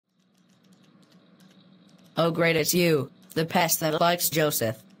Oh great, it's you, the pest that likes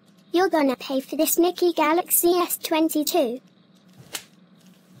Joseph. You're gonna pay for this, Nikki Galaxy S22.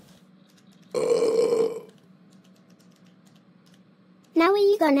 Now are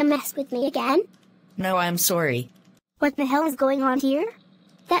you gonna mess with me again? No, I'm sorry. What the hell is going on here?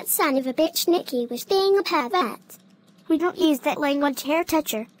 That son of a bitch Nikki was being a pervert. We don't use that language, hair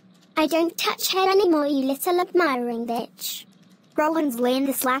toucher. I don't touch hair anymore, you little admiring bitch. Roland's laying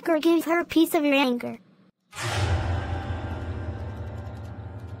the slacker, give her a piece of your anger.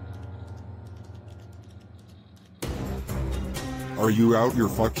 Are you out your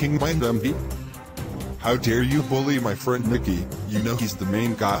fucking mind, MD? How dare you bully my friend Nikki? You know he's the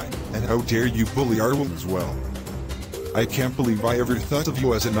main guy. And how dare you bully Arwen as well? I can't believe I ever thought of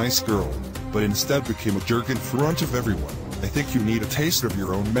you as a nice girl, but instead became a jerk in front of everyone. I think you need a taste of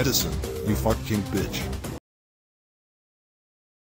your own medicine, you fucking bitch.